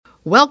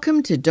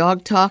Welcome to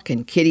Dog Talk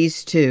and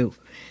Kitties Too.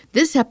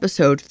 This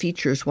episode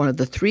features one of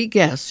the three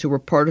guests who were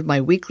part of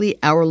my weekly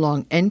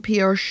hour-long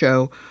NPR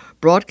show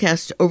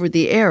broadcast over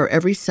the air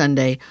every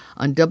Sunday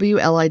on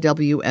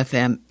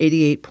WLIW-FM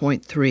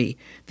 88.3,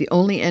 the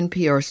only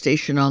NPR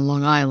station on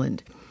Long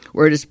Island,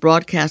 where it is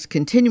broadcast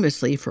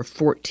continuously for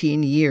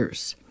 14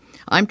 years.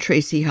 I'm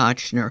Tracy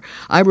Hotchner.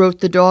 I wrote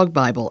the Dog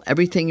Bible,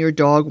 Everything Your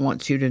Dog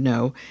Wants You to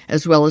Know,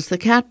 as well as the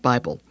Cat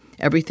Bible,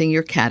 Everything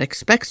Your Cat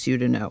Expects You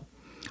to Know.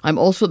 I'm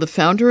also the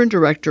founder and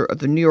director of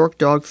the New York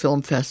Dog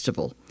Film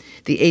Festival.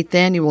 The 8th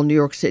annual New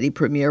York City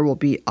premiere will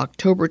be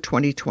October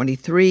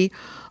 2023,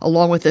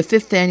 along with the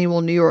 5th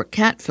annual New York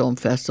Cat Film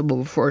Festival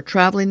before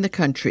traveling the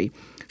country,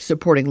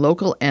 supporting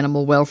local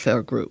animal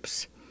welfare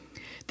groups.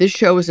 This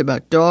show is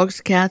about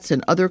dogs, cats,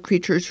 and other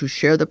creatures who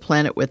share the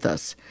planet with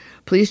us.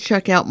 Please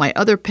check out my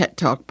other Pet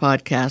Talk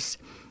podcasts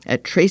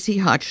at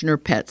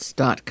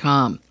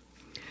tracyhotchnerpets.com.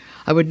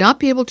 I would not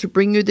be able to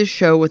bring you this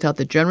show without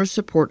the generous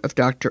support of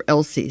Dr.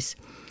 Elsey's,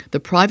 the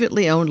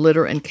privately owned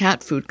litter and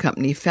cat food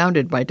company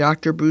founded by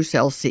Dr. Bruce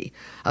Elsey,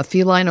 a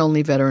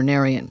feline-only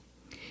veterinarian.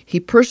 He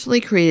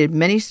personally created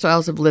many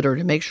styles of litter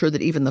to make sure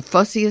that even the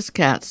fussiest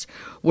cats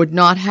would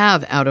not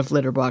have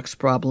out-of-litter box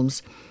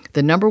problems,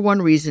 the number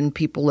one reason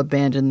people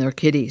abandon their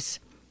kitties.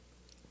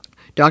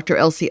 Dr.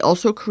 Elsey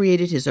also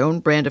created his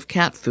own brand of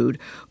cat food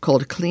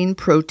called Clean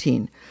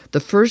Protein, the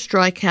first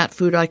dry cat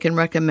food I can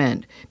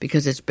recommend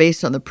because it's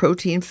based on the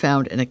protein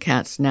found in a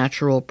cat's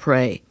natural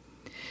prey.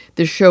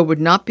 This show would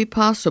not be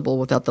possible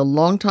without the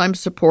longtime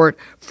support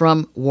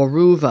from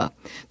Waruva,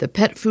 the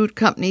pet food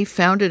company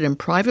founded and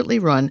privately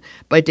run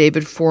by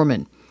David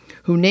Foreman,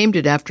 who named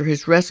it after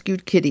his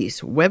rescued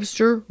kitties,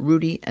 Webster,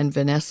 Rudy, and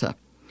Vanessa.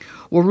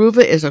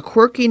 Waruva is a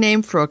quirky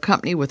name for a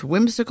company with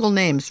whimsical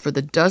names for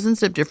the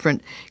dozens of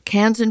different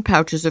cans and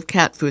pouches of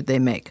cat food they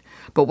make.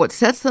 But what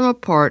sets them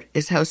apart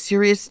is how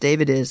serious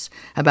David is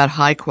about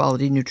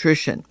high-quality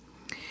nutrition.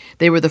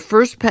 They were the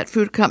first pet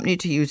food company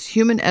to use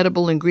human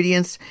edible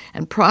ingredients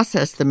and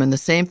process them in the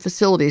same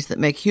facilities that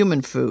make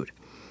human food.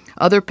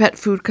 Other pet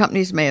food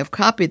companies may have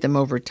copied them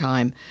over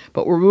time,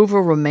 but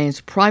Waruva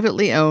remains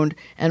privately owned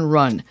and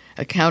run,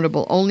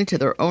 accountable only to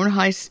their own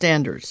high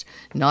standards,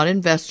 not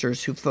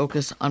investors who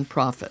focus on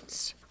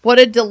profits. What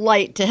a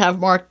delight to have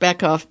Marc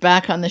Bekoff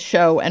back on the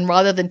show, and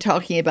rather than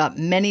talking about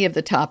many of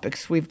the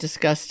topics we've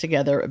discussed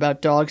together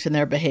about dogs and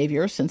their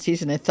behavior, since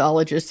he's an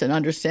ethologist and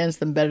understands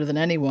them better than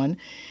anyone,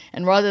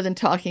 and rather than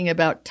talking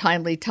about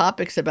timely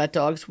topics about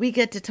dogs, we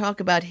get to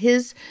talk about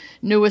his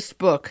newest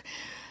book,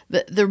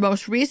 the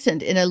most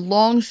recent in a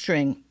long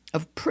string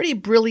of pretty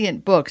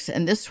brilliant books,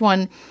 and this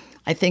one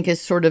I think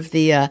is sort of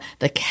the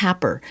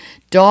capper,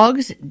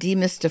 Dogs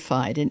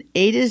Demystified, an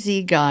A to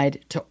Z guide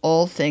to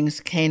all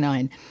things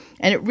canine.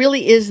 And it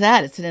really is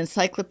that. It's an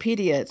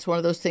encyclopedia. It's one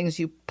of those things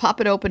you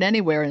pop it open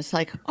anywhere and it's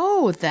like,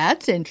 oh,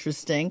 that's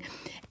interesting.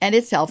 And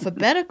it's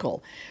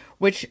alphabetical,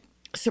 which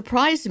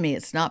surprised me.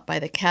 It's not by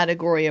the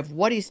category of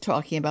what he's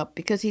talking about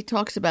because he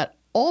talks about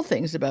all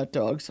things about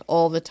dogs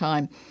all the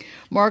time.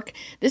 Marc,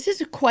 this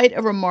is quite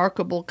a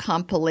remarkable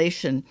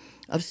compilation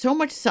of so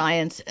much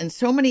science and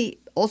so many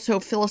also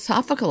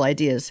philosophical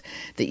ideas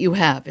that you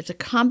have. It's a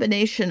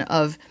combination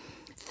of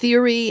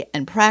theory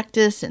and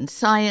practice and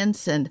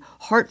science and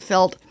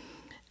heartfelt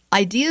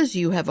ideas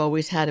you have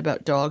always had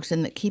about dogs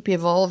and that keep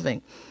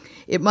evolving.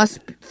 It must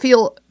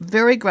feel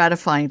very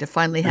gratifying to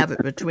finally have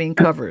it between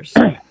covers.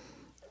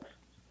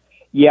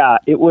 Yeah,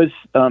 it was,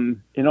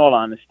 in all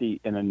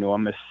honesty, an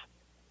enormous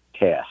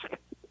task.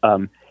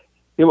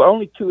 There were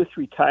only 2 or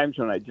 3 times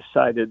when I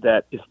decided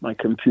that if my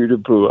computer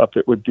blew up,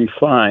 it would be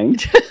fine.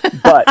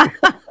 But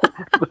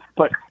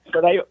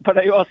I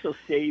also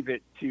save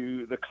it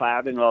to the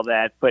cloud and all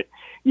that. But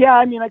yeah,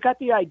 I mean, I got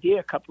the idea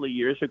a couple of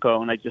years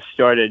ago, and I just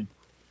started,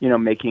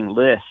 making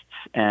lists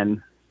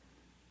and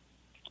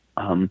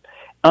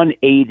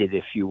unaided,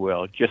 if you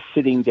will, just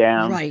sitting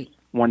down. Right.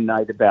 One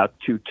night about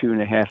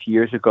 2.5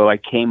 years ago, I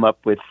came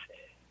up with,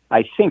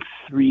 I think,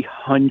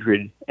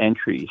 300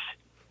 entries.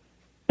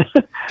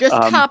 Just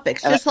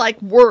topics, just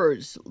like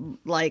words,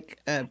 like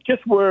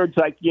just words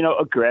like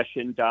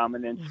aggression,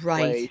 dominance,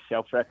 right. Play,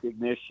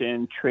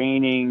 self-recognition,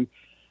 training.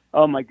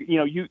 Oh my,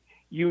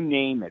 you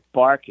name it,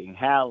 barking,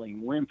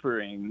 howling,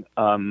 whimpering,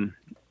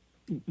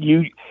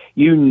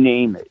 you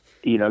name it.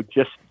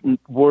 Just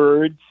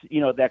words,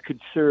 that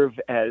could serve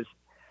as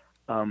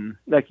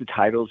like the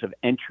titles of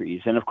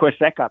entries, and of course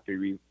that got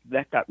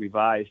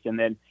revised, and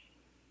then.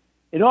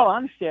 In all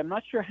honesty, I'm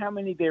not sure how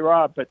many there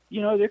are, but,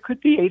 there could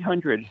be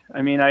 800.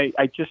 I mean,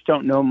 I just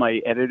don't know.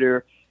 My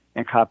editor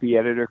and copy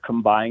editor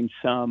combined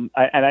some.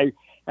 I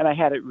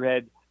had it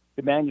read,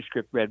 the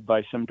manuscript read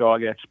by some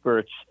dog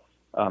experts,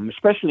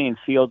 especially in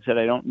fields that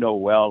I don't know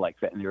well, like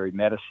veterinary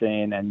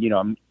medicine.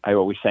 And, I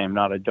always say I'm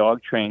not a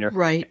dog trainer.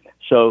 Right.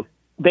 So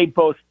I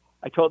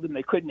told them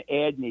they couldn't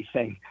add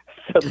anything.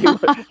 So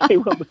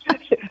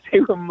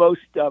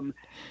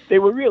they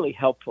were really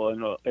helpful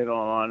in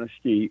all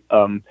honesty.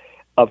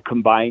 Of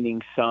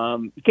combining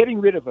some,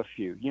 getting rid of a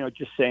few,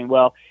 just saying,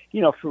 well,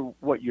 for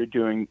what you're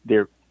doing,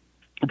 they're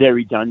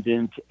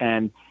redundant.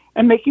 And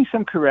making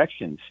some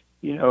corrections,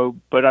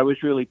 but I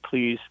was really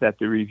pleased that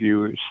the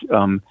reviewers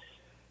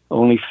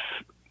only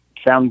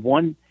found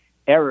one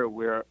error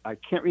where I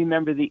can't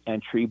remember the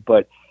entry,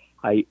 but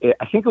I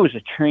think it was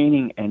a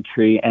training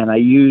entry, and I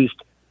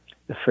used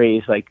the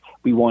phrase like,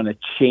 we want to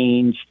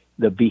change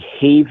the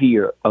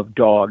behavior of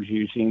dogs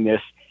using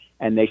this,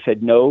 and they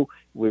said, no,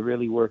 we're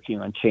really working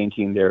on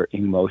changing their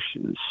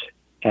emotions.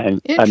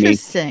 And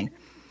interesting.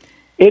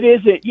 It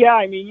is it.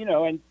 Yeah,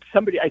 and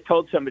I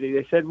told somebody,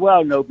 they said,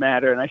 well, no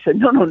matter. And I said,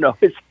 no,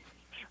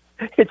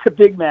 it's a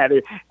big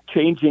matter,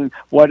 changing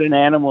what an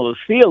animal is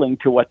feeling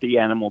to what the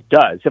animal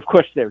does. Of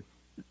course,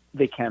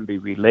 they can be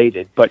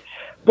related, but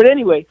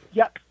anyway,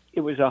 yeah,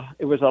 it was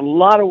a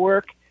lot of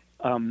work.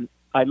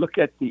 I look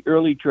at the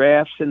early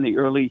drafts and the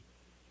early.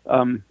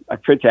 I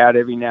print out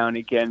every now and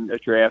again the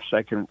drafts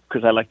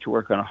because I like to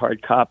work on a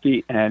hard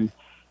copy, and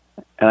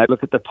I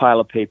look at the pile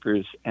of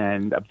papers,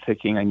 and I'm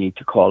thinking I need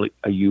to call it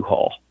a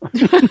U-Haul.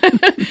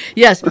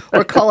 Yes,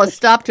 or call a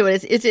stop to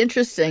it. It's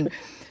interesting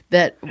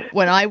that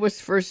when I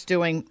was first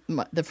doing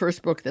the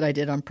first book that I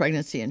did on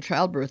pregnancy and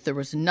childbirth, there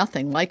was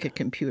nothing like a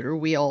computer.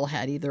 We all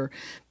had either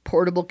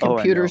portable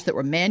computers that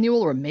were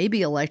manual or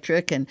maybe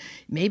electric, and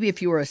maybe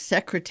if you were a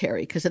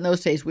secretary, because in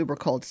those days we were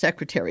called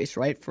secretaries,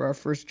 right, for our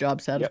first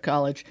jobs out of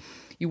college.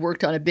 You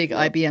worked on a big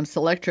IBM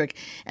Selectric,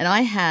 and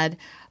I had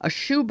a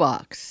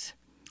shoebox,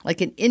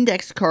 like an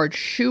index card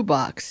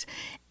shoebox,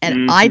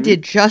 and I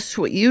did just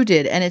what you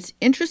did. And it's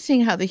interesting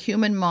how the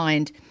human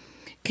mind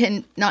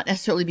can not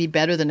necessarily be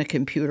better than a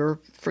computer.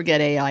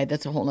 Forget AI,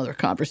 that's a whole other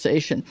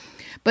conversation.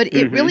 But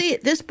it really,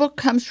 this book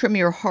comes from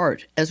your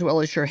heart as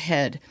well as your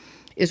head,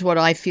 is what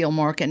I feel,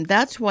 Mark. And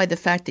that's why the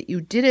fact that you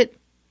did it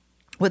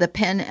with a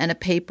pen and a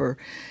paper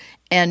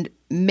and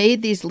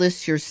made these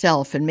lists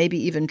yourself and maybe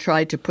even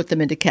tried to put them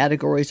into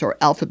categories or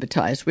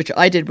alphabetize, which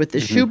I did with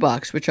the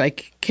shoebox, which I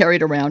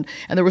carried around,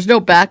 and there was no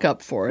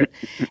backup for it.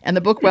 And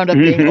the book wound up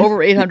being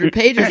over 800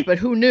 pages, but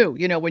who knew?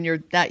 When you're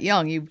that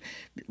young,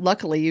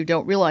 luckily you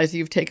don't realize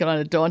you've taken on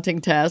a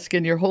daunting task,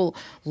 and your whole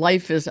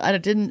life is,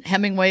 didn't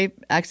Hemingway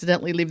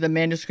accidentally leave the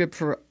manuscript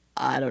for,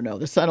 I don't know,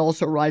 the sun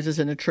also rises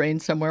in a train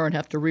somewhere and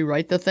have to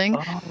rewrite the thing?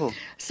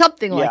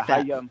 Something like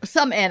that.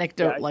 Some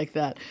anecdote like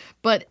that.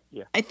 But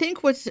I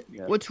think what's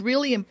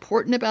really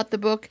important about the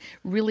book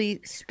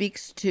really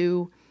speaks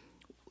to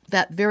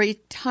that very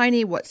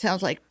tiny, what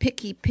sounds like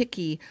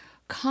picky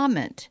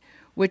comment,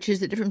 which is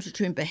the difference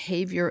between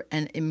behavior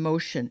and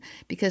emotion.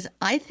 Because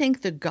I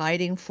think the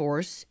guiding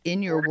force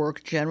in your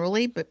work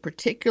generally, but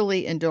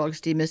particularly in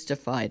Dogs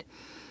Demystified,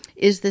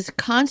 is this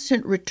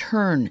constant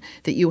return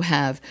that you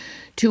have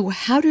to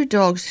how do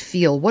dogs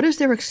feel? What is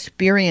their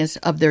experience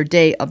of their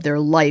day, of their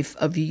life,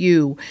 of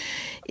you?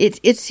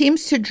 It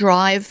seems to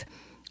drive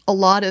a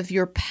lot of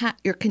your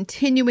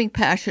continuing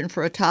passion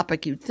for a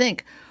topic. You'd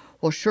think,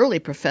 well, surely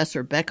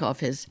Professor Bekoff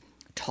has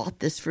taught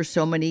this for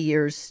so many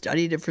years,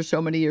 studied it for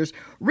so many years,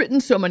 written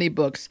so many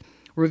books,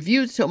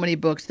 reviewed so many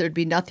books, there'd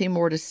be nothing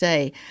more to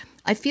say.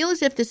 I feel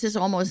as if this is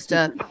almost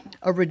a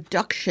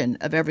reduction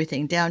of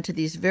everything down to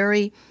these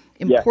very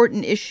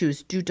important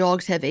issues. Do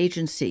dogs have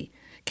agency?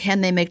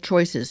 Can they make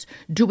choices?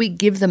 Do we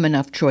give them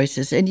enough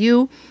choices? And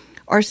you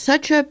are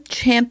such a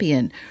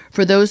champion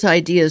for those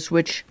ideas,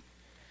 which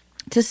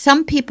to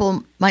some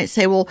people might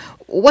say, well,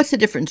 what's the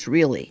difference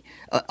really?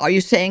 Are you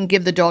saying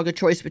give the dog a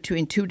choice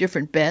between two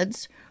different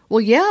beds?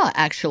 Well, yeah,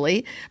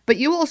 actually. But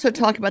you also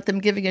talk about them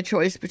giving a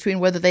choice between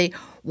whether they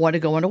want to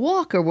go on a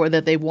walk or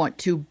whether they want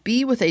to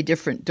be with a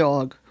different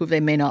dog who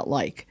they may not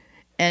like.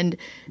 And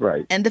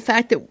the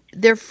fact that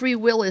their free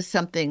will is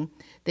something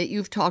that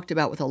you've talked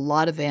about with a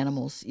lot of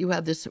animals. You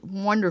have this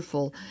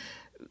wonderful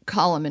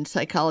column in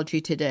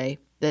Psychology Today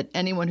that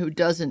anyone who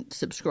doesn't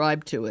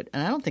subscribe to it,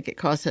 and I don't think it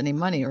costs any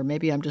money, or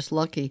maybe I'm just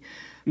lucky.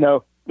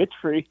 No, it's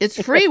free. It's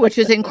free, which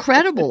is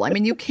incredible. I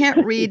mean, you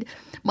can't read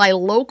my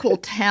local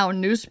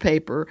town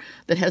newspaper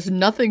that has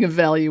nothing of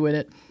value in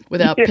it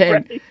without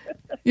paying. Right.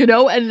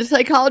 And the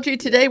Psychology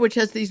Today, which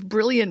has these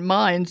brilliant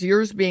minds,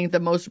 yours being the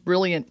most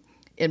brilliant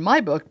in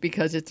my book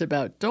because it's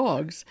about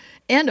dogs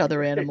and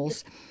other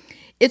animals.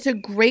 It's a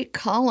great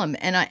column,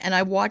 and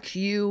I watch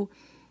you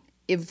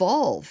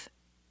evolve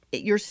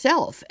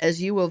yourself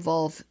as you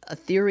evolve a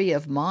theory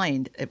of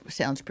mind. It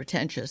sounds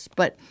pretentious,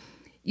 but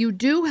you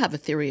do have a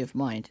theory of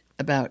mind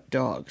about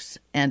dogs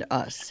and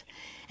us.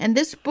 And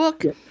this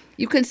book,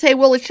 you can say,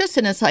 well, it's just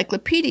an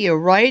encyclopedia,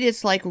 right?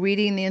 It's like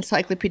reading the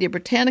Encyclopedia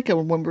Britannica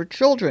when we're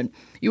children.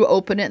 You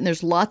open it, and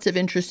there's lots of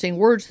interesting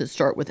words that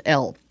start with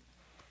L.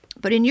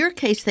 But in your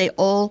case, they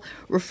all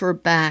refer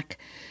back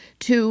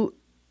to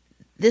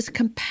this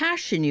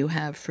compassion you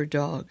have for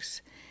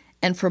dogs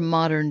and for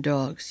modern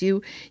dogs.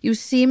 You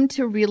seem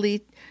to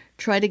really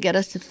try to get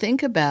us to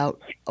think about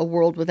a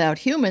world without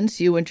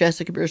humans. You and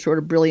Jessica Beers wrote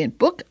a brilliant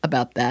book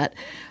about that.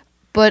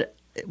 But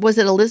was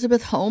it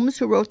Elizabeth Holmes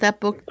who wrote that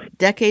book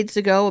decades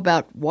ago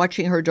about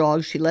watching her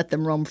dogs? She let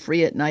them roam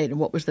free at night, and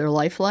what was their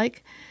life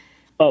like?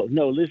 Oh,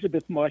 no,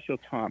 Elizabeth Marshall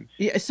Thomas.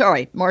 Yeah,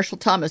 sorry, Marshall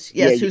Thomas,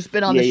 yes, who's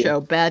been on the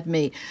show. Bad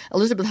me.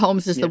 Elizabeth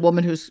Holmes is the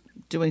woman who's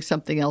doing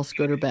something else,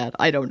 good or bad.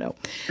 I don't know.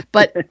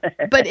 But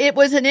it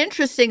was an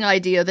interesting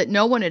idea that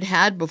no one had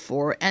had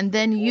before, and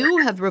then you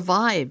have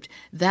revived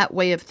that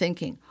way of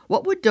thinking.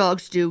 What would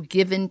dogs do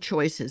given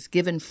choices,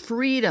 given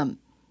freedom?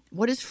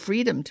 What is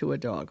freedom to a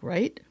dog,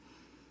 right?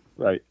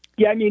 Right.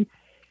 Yeah,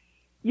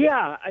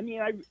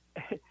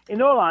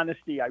 in all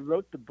honesty, I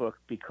wrote the book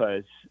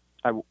because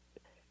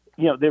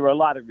there were a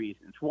lot of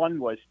reasons. One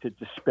was to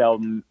dispel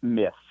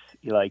myths,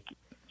 like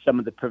some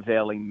of the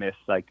prevailing myths,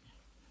 like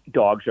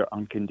dogs are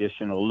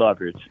unconditional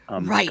lovers.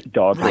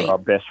 Dogs are our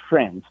best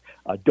friends.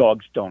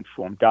 Dogs don't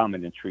form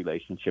dominance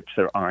relationships.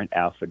 There aren't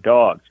alpha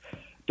dogs.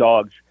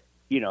 Dogs,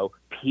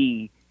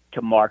 pee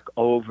to mark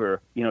over.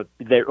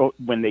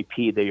 When they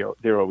pee,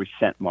 they're always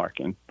scent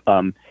marking.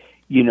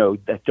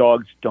 That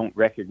dogs don't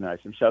recognize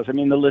themselves. I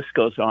mean, the list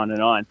goes on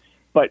and on.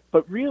 But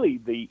really,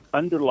 the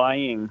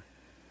underlying,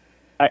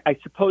 I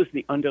suppose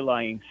the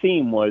underlying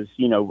theme was,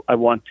 I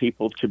want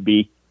people to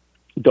be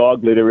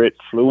dog literate,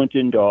 fluent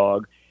in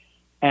dog,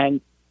 and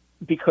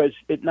because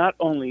it not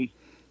only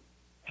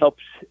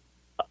helps,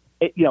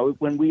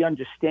 when we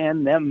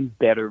understand them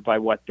better by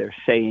what they're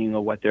saying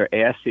or what they're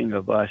asking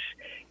of us,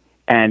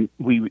 and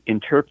we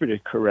interpret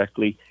it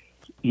correctly,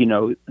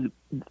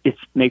 it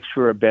makes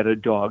for a better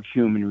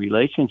dog-human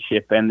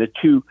relationship. And the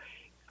two,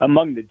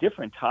 among the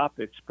different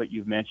topics, but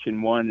you've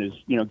mentioned one is,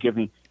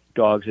 giving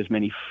dogs as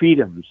many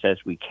freedoms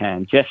as we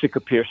can. Jessica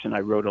Pearson,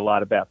 I wrote a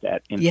lot about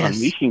that in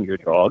Unleashing Your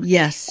Dog.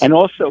 Yes. And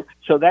also,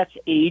 so that's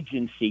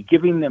agency,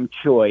 giving them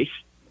choice,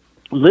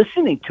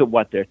 listening to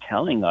what they're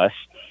telling us,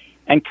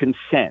 and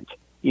consent.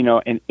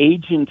 And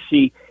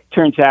agency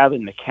turns out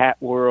in the cat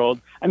world,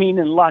 in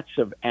lots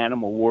of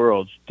animal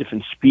worlds,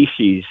 different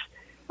species,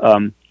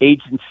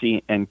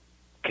 agency and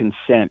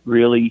consent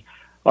really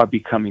are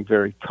becoming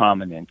very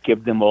prominent.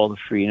 Give them all the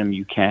freedom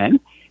you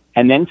can,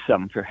 and then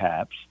some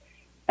perhaps,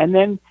 and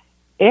then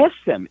ask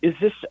them, is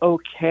this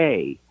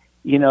okay?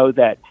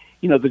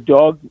 The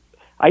dog,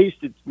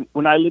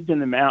 when I lived in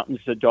the mountains,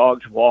 the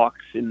dog's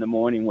walks in the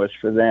morning was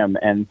for them,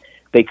 and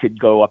they could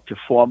go up to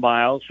 4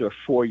 miles or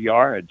 4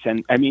 yards.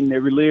 And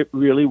there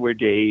really were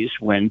days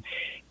when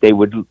they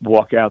would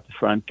walk out the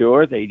front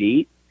door, they'd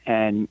eat,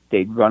 and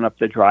they'd run up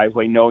the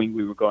driveway knowing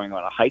we were going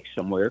on a hike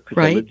somewhere because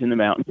they lived in the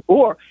mountains.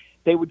 Or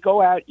they would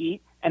go out,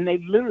 eat, and they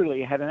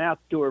literally had an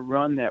outdoor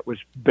run that was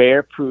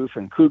bear-proof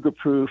and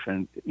cougar-proof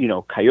and,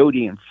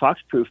 coyote and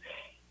fox-proof.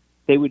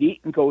 They would eat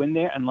and go in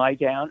there and lie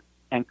down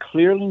and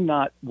clearly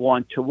not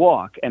want to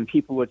walk. And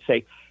people would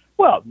say,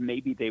 well,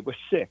 maybe they were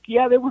sick.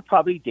 Yeah, there were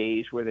probably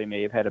days where they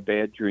may have had a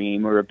bad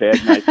dream or a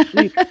bad night's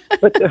sleep.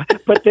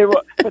 But there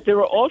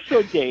were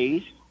also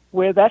days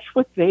where that's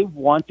what they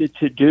wanted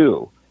to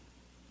do.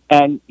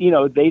 And,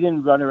 they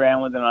didn't run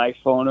around with an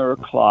iPhone or a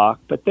clock,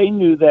 but they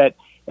knew that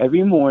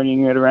every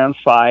morning at around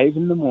 5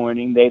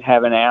 a.m, they'd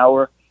have an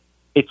hour.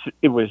 It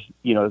was,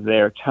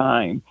 their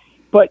time.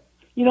 But,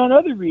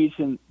 another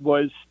reason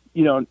was,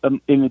 in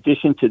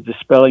addition to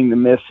dispelling the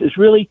myths, is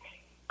really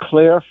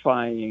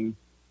clarifying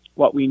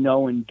what we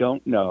know and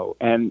don't know.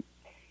 And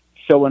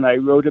so when I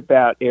wrote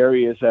about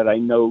areas that I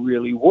know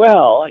really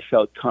well, I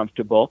felt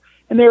comfortable.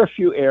 And there are a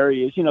few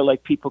areas,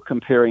 like people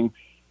comparing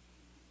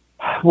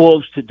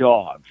wolves to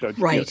dogs or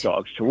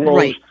dogs to wolves.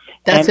 Right.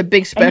 That's a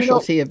big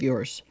specialty of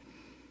yours.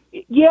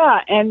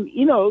 Yeah. And,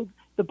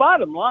 the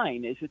bottom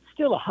line is it's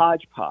still a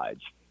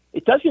hodgepodge.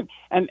 It doesn't.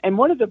 And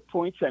one of the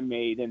points I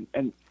made,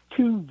 and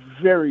two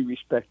very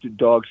respected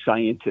dog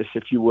scientists,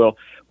 if you will,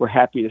 were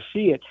happy to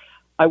see it.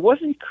 I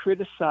wasn't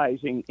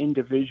criticizing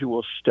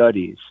individual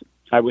studies.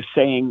 I was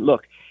saying,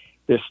 look,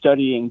 they're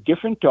studying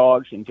different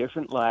dogs in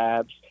different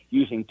labs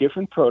using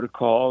different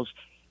protocols,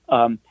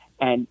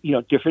 and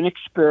different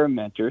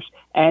experimenters,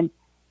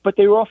 but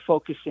they were all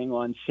focusing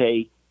on,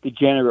 say, the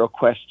general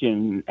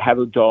question: how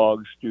do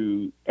dogs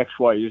do X,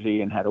 Y, or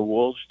Z, and how do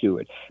wolves do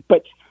it?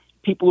 But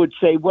people would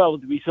say, well,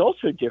 the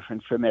results are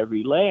different from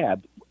every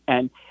lab,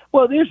 and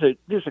well, there's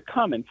a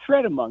common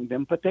thread among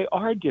them, but they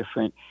are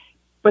different.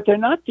 But they're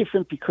not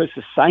different because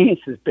the science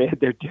is bad.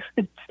 They're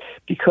different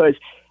because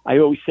I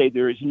always say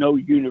there is no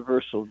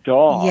universal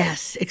dog.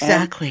 Yes,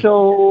 exactly. And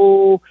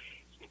so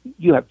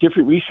you have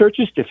different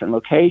researchers, different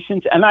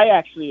locations, and I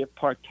actually have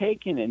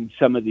partaken in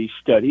some of these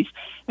studies.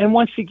 And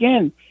once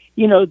again,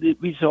 the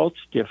results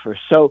differ.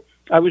 So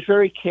I was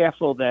very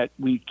careful that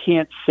we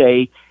can't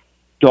say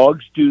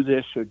dogs do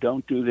this or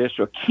don't do this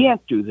or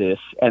can't do this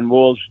and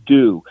wolves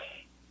do.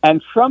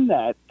 And from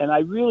that, and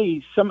I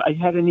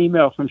had an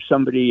email from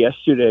somebody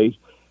yesterday.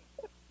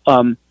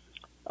 A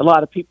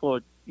lot of people,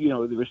 there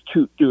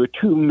were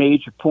two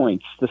major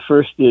points. The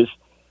first is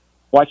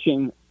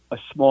watching a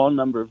small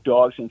number of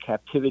dogs in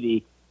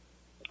captivity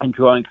and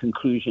drawing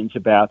conclusions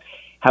about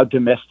how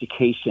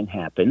domestication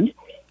happened.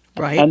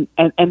 Right.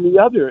 And the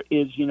other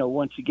is,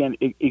 once again,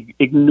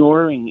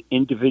 ignoring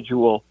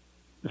individual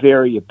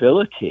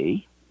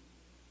variability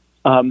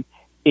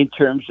in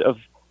terms of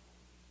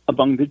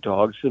among the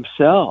dogs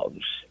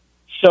themselves.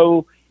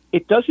 So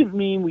it doesn't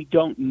mean we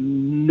don't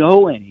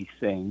know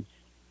anything,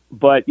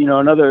 but,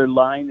 another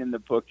line in the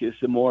book is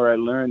the more I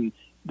learn,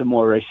 the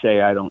more I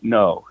say I don't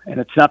know. And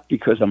it's not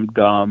because I'm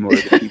dumb or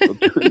the people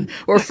doing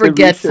or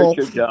forgetful.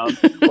 the research are dumb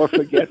or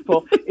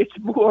forgetful.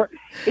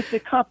 It's a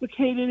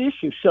complicated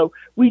issue. So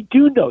we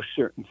do know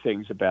certain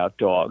things about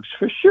dogs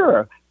for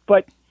sure,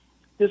 but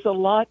there's a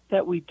lot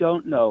that we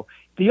don't know.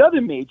 The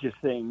other major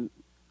thing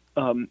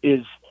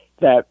is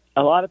that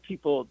a lot of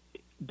people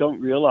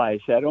don't realize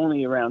that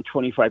only around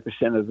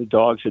 25% of the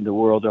dogs in the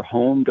world are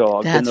home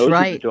dogs. That's and those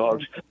right. are the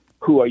dogs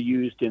who are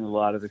used in a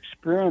lot of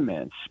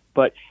experiments.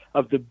 But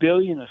of the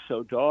billion or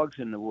so dogs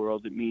in the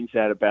world, it means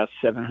that about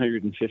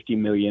 750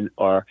 million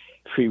are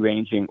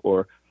free-ranging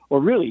or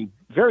really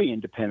very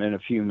independent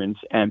of humans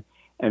and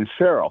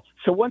feral.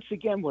 So once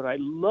again, what I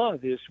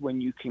love is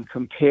when you can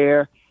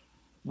compare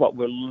what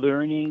we're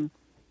learning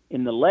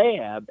in the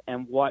lab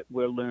and what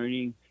we're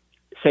learning,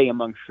 say,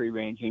 among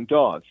free-ranging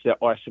dogs. There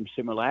are some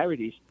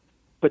similarities,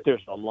 but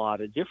there's a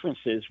lot of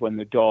differences when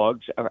the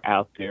dogs are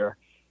out there,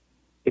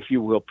 if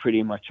you will,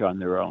 pretty much on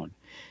their own.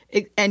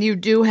 And you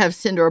do have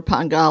Sindor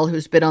Pangal,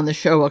 who's been on the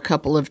show a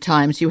couple of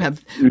times. You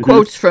have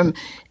quotes from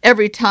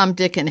every Tom,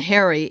 Dick, and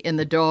Harry in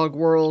the dog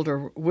world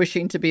or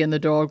wishing to be in the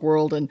dog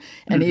world, and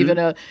even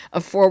a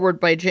foreword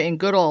by Jane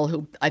Goodall,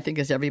 who I think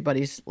is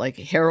everybody's like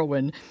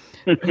heroine,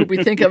 who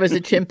we think of as a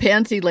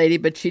chimpanzee lady,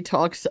 but she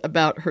talks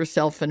about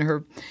herself and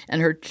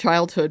her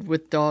childhood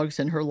with dogs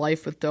and her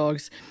life with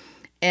dogs.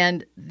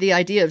 And the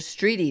idea of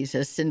streeties,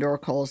 as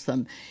Sindor calls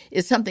them,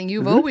 is something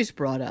you've always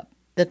brought up,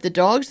 that the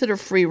dogs that are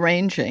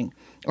free-ranging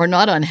are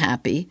not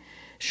unhappy.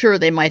 Sure,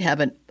 they might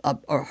have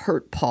a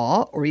hurt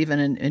paw or even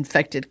an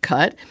infected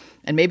cut,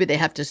 and maybe they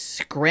have to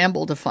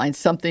scramble to find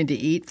something to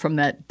eat from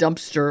that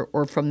dumpster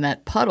or from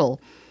that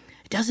puddle.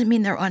 It doesn't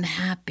mean they're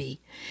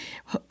unhappy.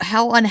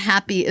 How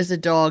unhappy is a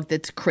dog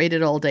that's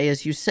crated all day?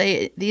 As you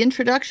say, the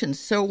introduction's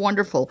so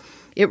wonderful.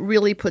 It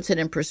really puts it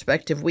in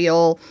perspective. We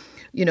all,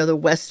 the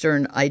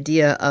Western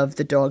idea of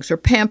the dogs are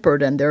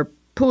pampered and they're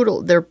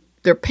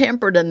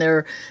pampered and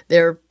they're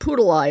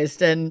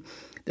poodleized and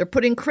they're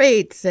put in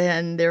crates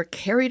and they're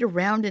carried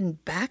around in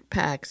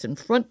backpacks and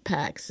front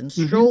packs and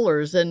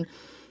strollers. And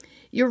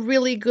you're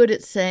really good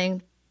at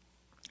saying,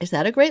 is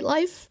that a great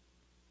life?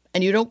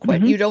 And you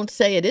don't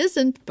say it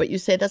isn't, but you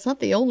say that's not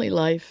the only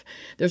life.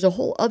 There's a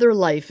whole other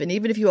life. And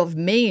even if you have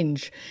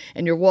mange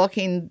and you're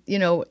walking,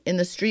 in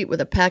the street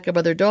with a pack of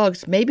other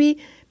dogs,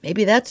 maybe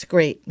that's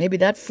great. Maybe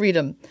that's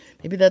freedom.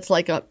 Maybe that's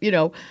like a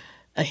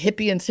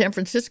hippie in San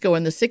Francisco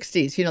in the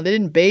 60s. They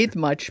didn't bathe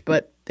much,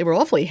 but they were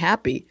awfully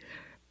happy,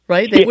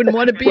 right? They wouldn't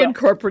want to be in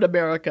corporate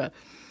America.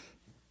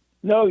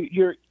 No,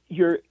 you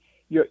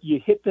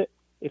hit the,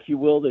 if you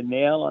will, the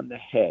nail on the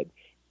head.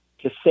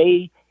 To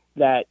say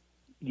that,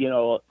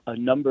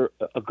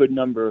 a good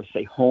number of,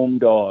 say, home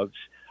dogs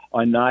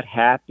are not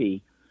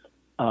happy,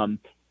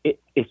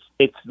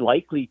 it's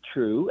likely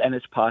true, and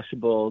it's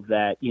possible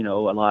that, a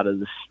lot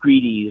of the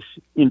streeties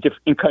in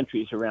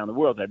countries around the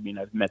world,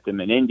 I've met them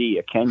in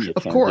India, Kenya,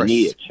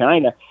 Tanzania,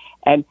 China,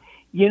 and,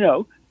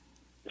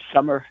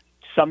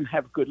 some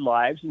have good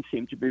lives and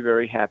seem to be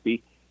very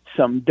happy,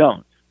 some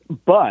don't.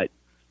 But,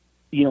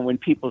 when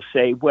people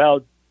say,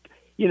 well,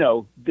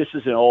 this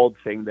is an old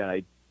thing that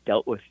I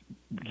dealt with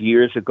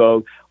years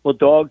ago, well,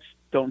 dogs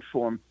don't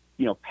form,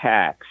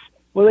 packs.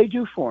 Well, they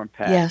do form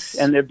packs. Yes.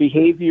 And their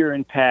behavior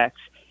in packs,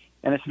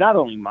 and it's not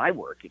only my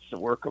work, it's the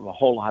work of a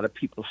whole lot of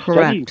people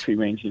studying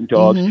free-ranging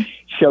dogs,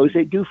 shows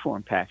they do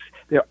form packs.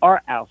 There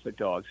are alpha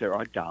dogs, there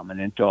are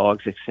dominant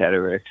dogs, et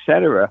cetera, et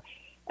cetera.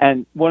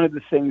 And one of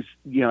the things,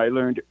 I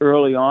learned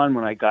early on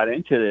when I got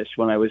into this,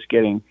 when I was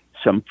getting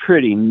some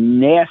pretty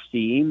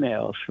nasty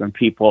emails from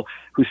people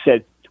who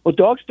said, well,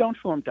 dogs don't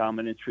form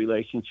dominance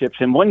relationships.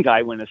 And one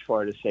guy went as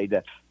far to say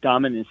that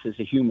dominance is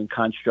a human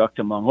construct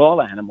among all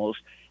animals.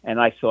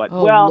 And I thought,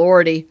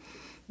 Lordy.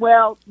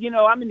 Well,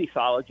 I'm an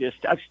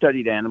ethologist. I've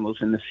studied animals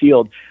in the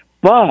field.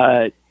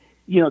 But,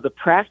 the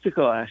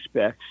practical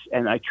aspects,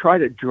 and I try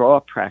to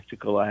draw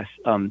practical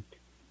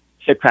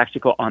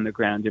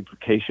on-the-ground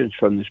implications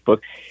from this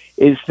book,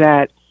 is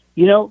that,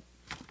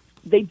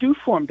 they do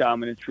form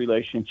dominance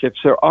relationships.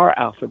 There are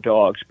alpha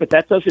dogs, but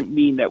that doesn't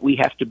mean that we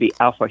have to be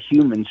alpha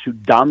humans who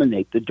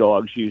dominate the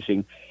dogs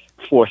using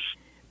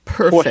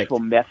forceful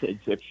methods,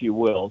 if you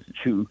will,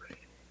 to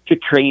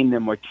train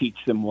them or teach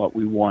them what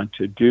we want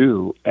to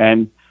do.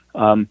 And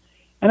I'm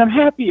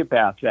happy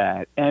about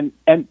that. And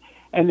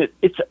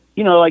it's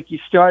like you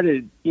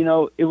started,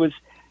 it was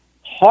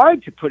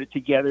hard to put it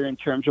together in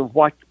terms of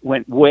what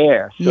went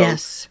where. So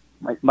yes.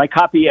 My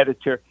copy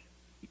editor,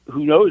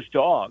 who knows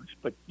dogs,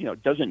 but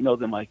doesn't know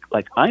them like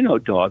I know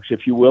dogs,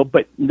 if you will,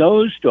 but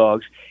knows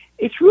dogs.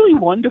 It's really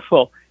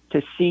wonderful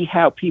to see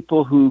how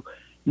people who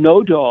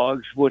know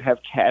dogs would have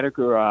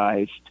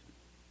categorized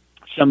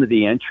some of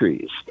the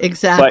entries.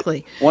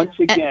 Exactly. But once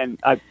again,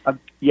 I'm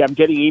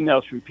getting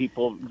emails from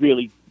people.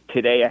 Really,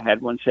 today I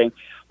had one saying,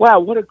 "Wow,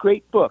 what a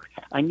great book!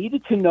 I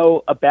needed to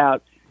know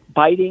about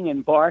biting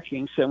and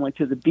barking, so I went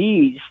to the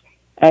bees."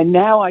 And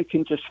now I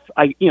can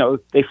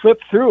they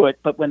flip through it,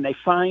 but when they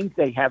find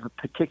they have a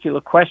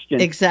particular question,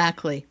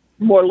 exactly,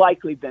 more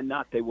likely than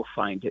not, they will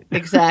find it.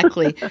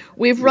 Exactly.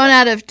 We've run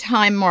out of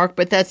time, Mark,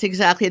 but that's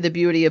exactly the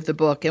beauty of the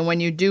book. And when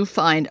you do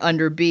find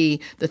under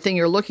B the thing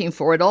you're looking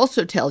for, it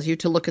also tells you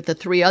to look at the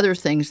 3 other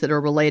things that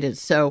are related.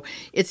 So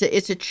it's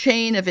a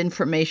chain of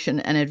information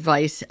and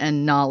advice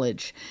and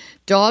knowledge.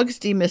 Dogs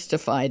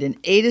Demystified, an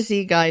A to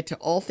Z guide to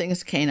all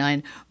things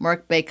canine.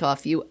 Marc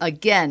Bekoff, you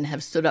again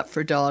have stood up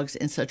for dogs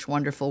in such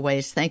wonderful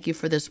ways. Thank you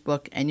for this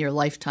book and your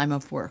lifetime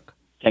of work.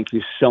 Thank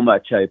you so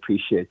much. I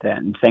appreciate that.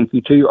 And thank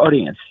you to your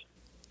audience.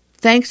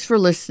 Thanks for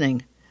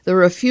listening. There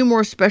are a few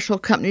more special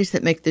companies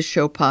that make this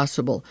show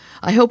possible.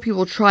 I hope you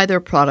will try their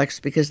products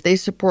because they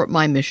support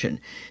my mission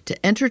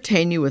to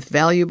entertain you with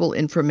valuable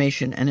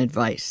information and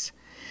advice.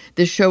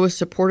 This show is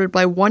supported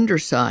by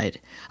Wonderside,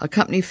 a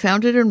company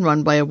founded and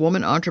run by a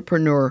woman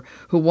entrepreneur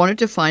who wanted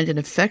to find an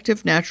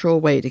effective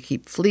natural way to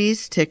keep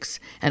fleas, ticks,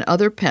 and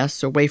other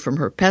pests away from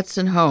her pets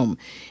and home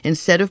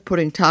instead of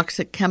putting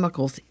toxic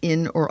chemicals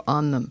in or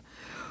on them.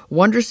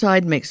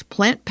 Wonderside makes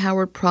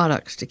plant-powered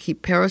products to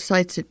keep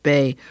parasites at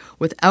bay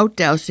without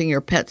dousing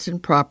your pets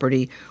and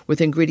property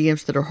with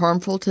ingredients that are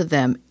harmful to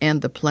them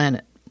and the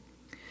planet.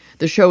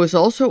 The show is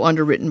also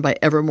underwritten by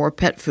Evermore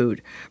Pet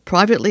Food,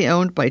 privately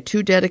owned by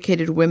 2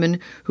 dedicated women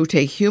who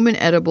take human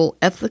edible,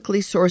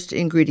 ethically sourced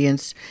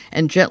ingredients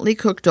and gently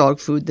cook dog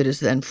food that is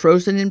then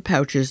frozen in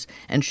pouches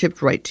and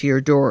shipped right to your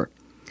door.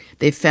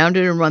 They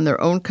founded and run their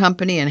own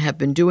company and have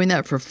been doing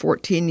that for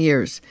 14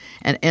 years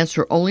and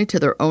answer only to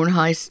their own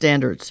high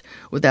standards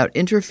without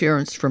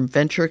interference from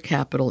venture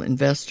capital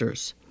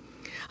investors.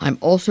 I'm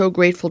also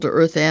grateful to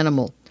Earth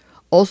Animal,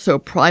 also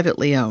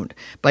privately owned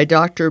by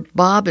Dr.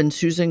 Bob and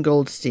Susan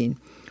Goldstein,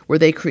 where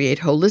they create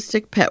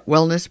holistic pet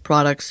wellness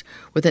products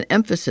with an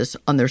emphasis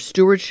on their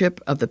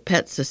stewardship of the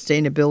Pet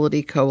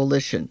Sustainability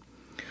Coalition.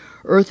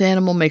 Earth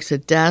Animal makes a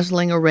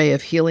dazzling array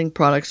of healing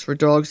products for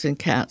dogs and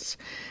cats,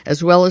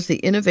 as well as the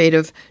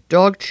innovative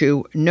Dog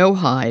Chew No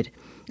Hide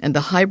and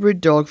the hybrid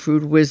dog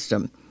food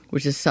Wisdom,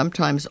 which is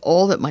sometimes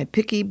all that my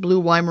picky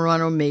blue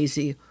Weimaraner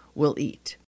Maisie will eat.